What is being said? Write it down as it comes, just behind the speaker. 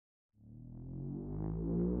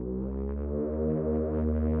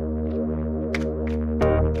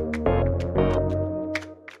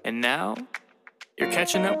now, you're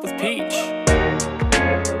catching up with Peach.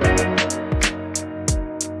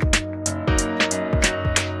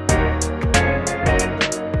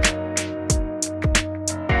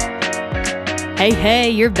 Hey,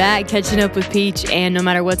 you're back catching up with Peach, and no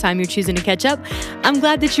matter what time you're choosing to catch up, I'm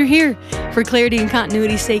glad that you're here. For clarity and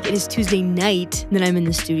continuity's sake, it is Tuesday night that I'm in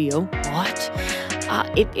the studio. What?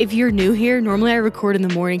 If you're new here, normally I record in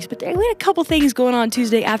the mornings, but we had a couple things going on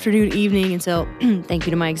Tuesday afternoon, evening, and so thank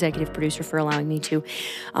you to my executive producer for allowing me to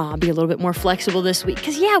be a little bit more flexible this week.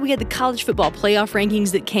 Because, we had the college football playoff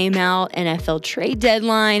rankings that came out, NFL trade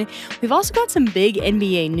deadline. We've also got some big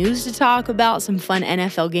NBA news to talk about, some fun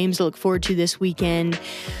NFL games to look forward to this weekend.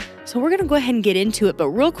 So we're going to go ahead and get into it. But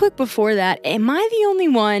real quick before that, am I the only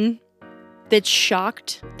one that's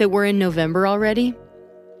shocked that we're in November already?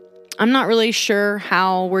 I'm not really sure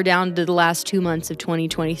how we're down to the last 2 months of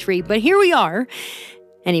 2023, but here we are.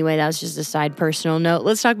 Anyway, that was just a side personal note.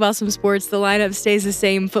 Let's talk about some sports. The lineup stays the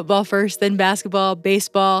same. Football first, then basketball,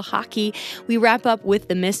 baseball, hockey. We wrap up with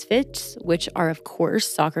the misfits, which are, of course,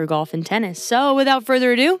 soccer, golf, and tennis. So without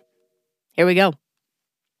further ado, here we go.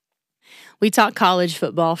 We talk college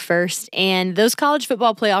football first, and those college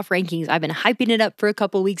football playoff rankings, I've been hyping it up for a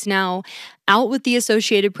couple weeks now. Out with the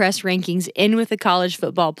Associated Press rankings, in with the college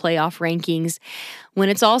football playoff rankings. When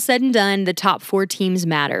it's all said and done, the top 4 teams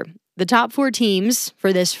matter. The top 4 teams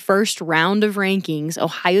for this first round of rankings: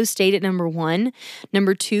 Ohio State at number 1,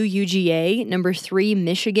 number 2, UGA, number 3,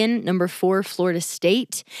 Michigan, number 4, Florida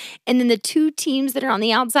State, and then the 2 teams that are on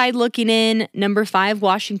the outside looking in, number 5,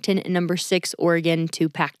 Washington, and number 6, Oregon, 2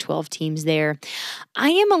 Pac-12 teams there. I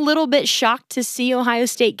am a little bit shocked to see Ohio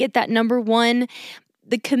State get that number 1.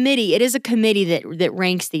 The committee, it is a committee that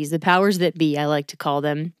ranks these, the powers that be, I like to call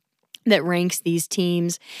them, that ranks these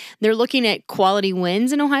teams. They're looking at quality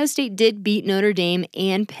wins, and Ohio State did beat Notre Dame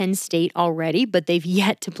and Penn State already, but they've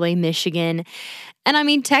yet to play Michigan. And I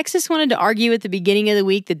mean, Texas wanted to argue at the beginning of the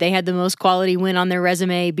week that they had the most quality win on their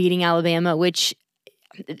resume, beating Alabama, which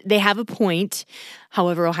they have a point.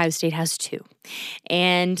 However, Ohio State has 2.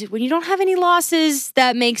 And when you don't have any losses,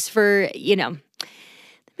 that makes for, a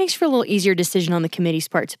little easier decision on the committee's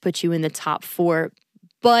part to put you in the top 4.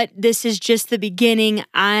 But this is just the beginning.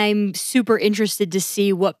 I'm super interested to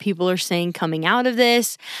see what people are saying coming out of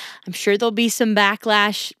this. I'm sure there'll be some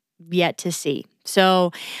backlash, yet to see.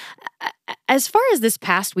 So as far as this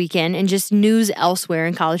past weekend and just news elsewhere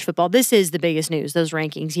in college football, this is the biggest news, those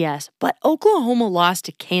rankings, yes. But Oklahoma lost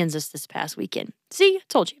to Kansas this past weekend. See, I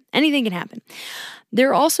told you, anything can happen.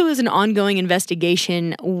 There also is an ongoing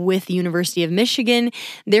investigation with the University of Michigan.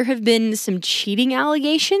 There have been some cheating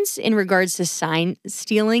allegations in regards to sign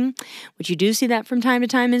stealing, which you do see that from time to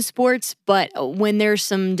time in sports. But when there's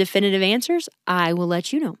some definitive answers, I will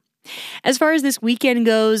let you know. As far as this weekend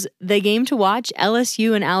goes, the game to watch,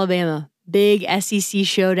 LSU and Alabama. Big SEC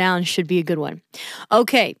showdown, should be a good one.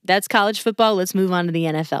 Okay, that's college football. Let's move on to the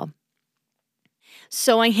NFL.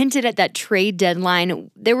 So I hinted at that trade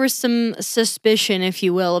deadline. There was some suspicion, if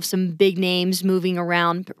you will, of some big names moving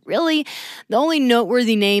around. But really, the only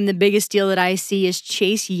noteworthy name, the biggest deal that I see is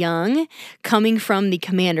Chase Young coming from the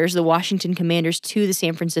Commanders, the Washington Commanders, to the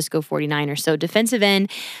San Francisco 49ers. So defensive end,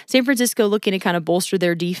 San Francisco looking to kind of bolster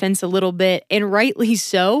their defense a little bit, and rightly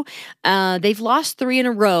so. They've lost 3 in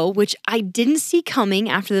a row, which I didn't see coming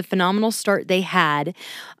after the phenomenal start they had.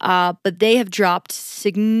 But they have dropped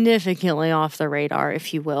significantly off the radar,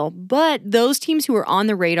 if you will. But those teams who are on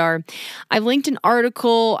the radar, I've linked an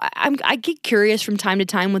article. I get curious from time to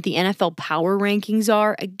time what the NFL power rankings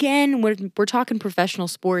are. Again, when we're talking professional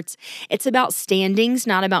sports, it's about standings,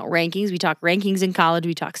 not about rankings. We talk rankings in college,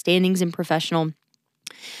 we talk standings in professional.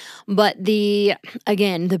 But the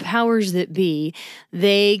powers that be,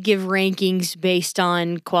 they give rankings based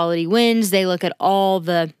on quality wins. They look at all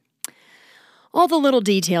the little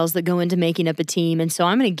details that go into making up a team. And so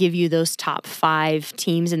I'm going to give you those top 5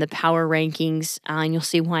 teams in the power rankings, and you'll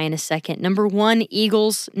see why in a second. Number 1,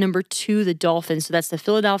 Eagles. Number 2, the Dolphins. So that's the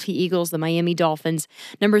Philadelphia Eagles, the Miami Dolphins.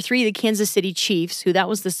 Number 3, the Kansas City Chiefs, who that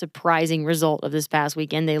was the surprising result of this past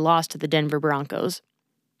weekend. They lost to the Denver Broncos.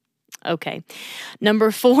 Okay.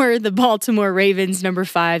 Number 4, the Baltimore Ravens. Number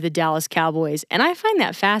 5, the Dallas Cowboys. And I find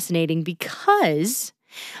that fascinating because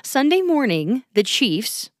Sunday morning, the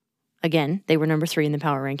Chiefs, again, they were number 3 in the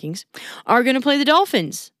power rankings, are going to play the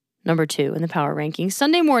Dolphins, number 2 in the power rankings.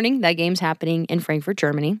 Sunday morning, that game's happening in Frankfurt,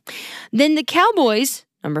 Germany. Then the Cowboys,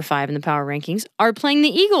 number 5 in the power rankings, are playing the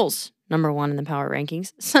Eagles, number one in the power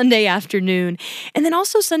rankings, Sunday afternoon. And then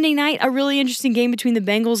also Sunday night, a really interesting game between the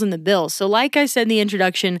Bengals and the Bills. So like I said in the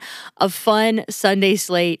introduction, a fun Sunday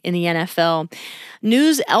slate in the NFL.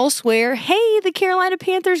 News elsewhere, hey, the Carolina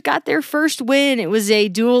Panthers got their first win. It was a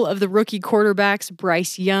duel of the rookie quarterbacks,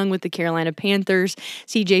 Bryce Young with the Carolina Panthers,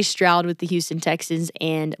 CJ Stroud with the Houston Texans,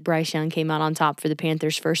 and Bryce Young came out on top for the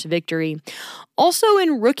Panthers' first victory. Also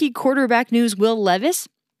in rookie quarterback news, Will Levis.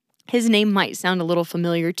 His name might sound a little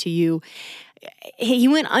familiar to you. He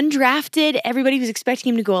went undrafted. Everybody was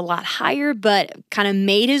expecting him to go a lot higher, but kind of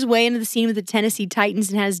made his way into the scene with the Tennessee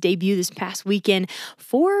Titans and had his debut this past weekend.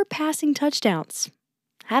 4 passing touchdowns.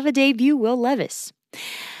 Have a debut, Will Levis.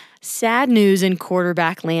 Sad news in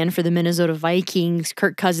quarterback land for the Minnesota Vikings.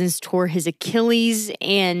 Kirk Cousins tore his Achilles,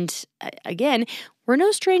 and again, we're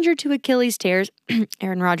no stranger to Achilles tears.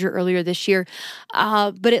 Aaron Rodgers earlier this year.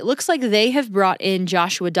 But it looks like they have brought in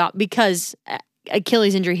Joshua Dobbs because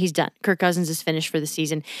Achilles injury, he's done. Kirk Cousins is finished for the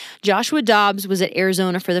season. Joshua Dobbs was at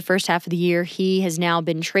Arizona for the first half of the year. He has now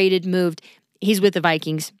been traded, moved. He's with the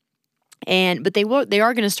Vikings. But they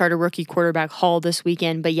are going to start a rookie quarterback haul this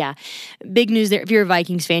weekend. But yeah, big news there. If you're a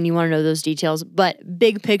Vikings fan, you want to know those details. But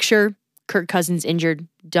big picture, Kirk Cousins injured,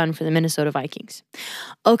 done for the Minnesota Vikings.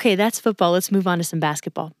 Okay, that's football. Let's move on to some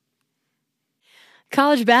basketball.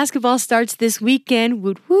 College basketball starts this weekend.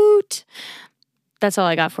 Woot woot. That's all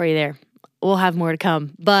I got for you there. We'll have more to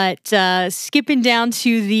come. But skipping down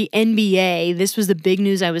to the NBA, this was the big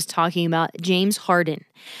news I was talking about. James Harden.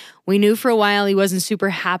 We knew for a while he wasn't super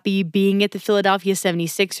happy being at the Philadelphia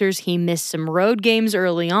 76ers. He missed some road games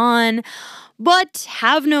early on. But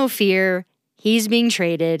have no fear. He's being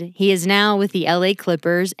traded. He is now with the LA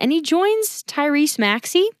Clippers, and he joins Tyrese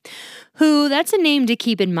Maxey, who, that's a name to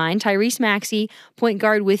keep in mind. Tyrese Maxey, point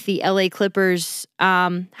guard with the LA Clippers,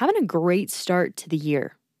 having a great start to the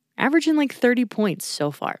year, averaging like 30 points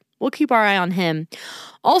so far. We'll keep our eye on him.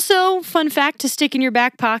 Also, fun fact to stick in your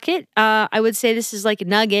back pocket, I would say this is like a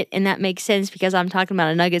nugget, and that makes sense because I'm talking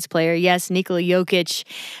about a Nuggets player. Yes, Nikola Jokic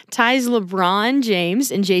ties LeBron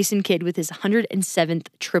James and Jason Kidd with his 107th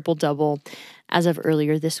triple-double as of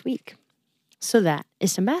earlier this week. So that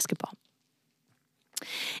is some basketball.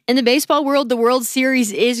 In the baseball world, the World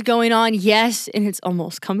Series is going on, yes, and it's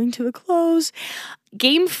almost coming to a close.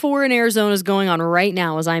 Game 4 in Arizona is going on right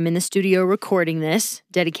now as I'm in the studio recording this.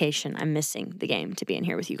 Dedication. I'm missing the game to be in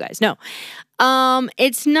here with you guys. No.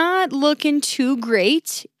 It's not looking too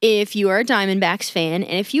great if you are a Diamondbacks fan.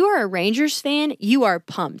 And if you are a Rangers fan, you are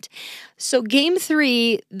pumped. So Game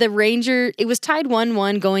 3, it was tied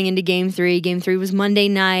 1-1 going into Game 3. Game 3 was Monday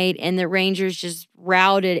night, and the Rangers just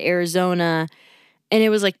routed Arizona. And it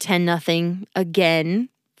was like 10-0 again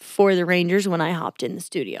for the Rangers when I hopped in the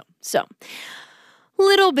studio. So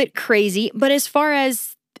little bit crazy, but as far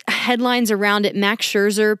as headlines around it, Max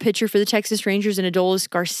Scherzer, pitcher for the Texas Rangers, and Adolis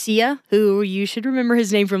Garcia, who you should remember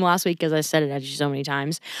his name from last week because I said it at you so many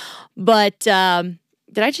times. But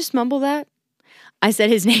did I just mumble that? I said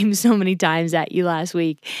his name so many times at you last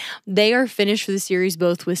week. They are finished for the series,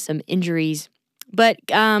 both with some injuries. But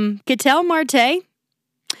Ketel Marte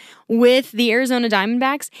with the Arizona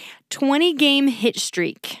Diamondbacks, 20-game hit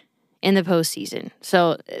streak in the postseason.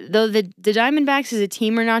 So though the Diamondbacks as a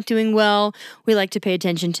team are not doing well, we like to pay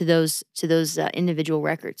attention to those individual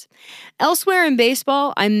records. Elsewhere in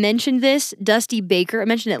baseball, I mentioned this, Dusty Baker. I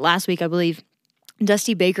mentioned it last week, I believe.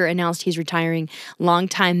 Dusty Baker announced he's retiring,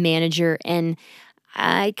 longtime manager, and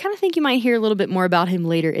I kind of think you might hear a little bit more about him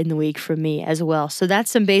later in the week from me as well. So that's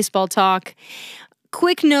some baseball talk.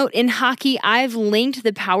 Quick note in hockey, I've linked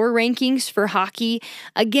the power rankings for hockey.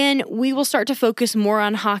 Again, we will start to focus more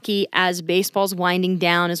on hockey as baseball's winding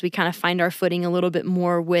down, as we kind of find our footing a little bit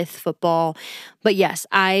more with football. But yes,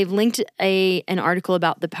 I've linked an article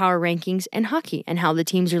about the power rankings and hockey and how the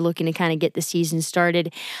teams are looking to kind of get the season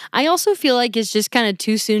started. I also feel like it's just kind of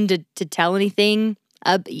too soon to tell anything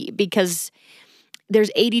because there's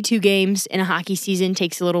 82 games in a hockey season.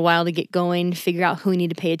 Takes a little while to get going, figure out who we need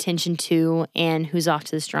to pay attention to and who's off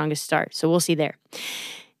to the strongest start. So we'll see there.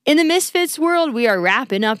 In the Misfits world, we are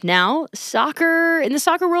wrapping up now. In the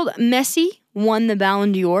soccer world, Messi won the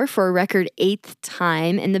Ballon d'Or for a record 8th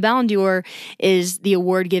time. And the Ballon d'Or is the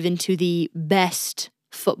award given to the best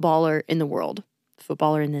footballer in the world.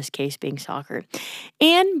 Footballer in this case being soccer.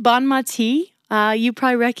 And Bonmati, you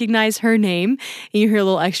probably recognize her name, and you hear a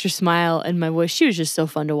little extra smile in my voice. She was just so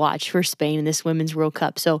fun to watch for Spain in this Women's World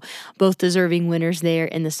Cup. So both deserving winners there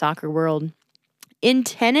in the soccer world. In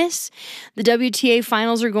tennis, the WTA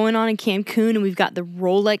finals are going on in Cancun, and we've got the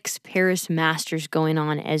Rolex Paris Masters going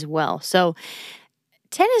on as well. So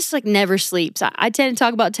tennis like never sleeps. I tend to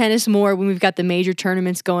talk about tennis more when we've got the major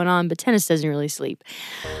tournaments going on, but tennis doesn't really sleep.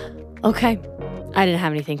 Okay, I didn't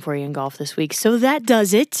have anything for you in golf this week, so that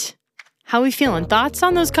does it. How are we feeling? Thoughts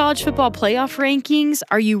on those college football playoff rankings?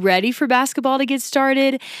 Are you ready for basketball to get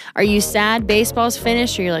started? Are you sad baseball's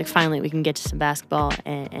finished? Or you're like, finally, we can get to some basketball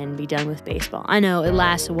and be done with baseball? I know it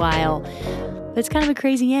lasts a while, but it's kind of a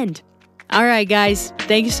crazy end. All right, guys,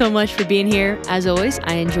 thank you so much for being here. As always,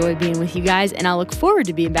 I enjoy being with you guys, and I'll look forward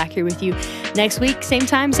to being back here with you next week, same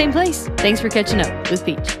time, same place. Thanks for catching up with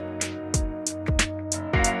Peach.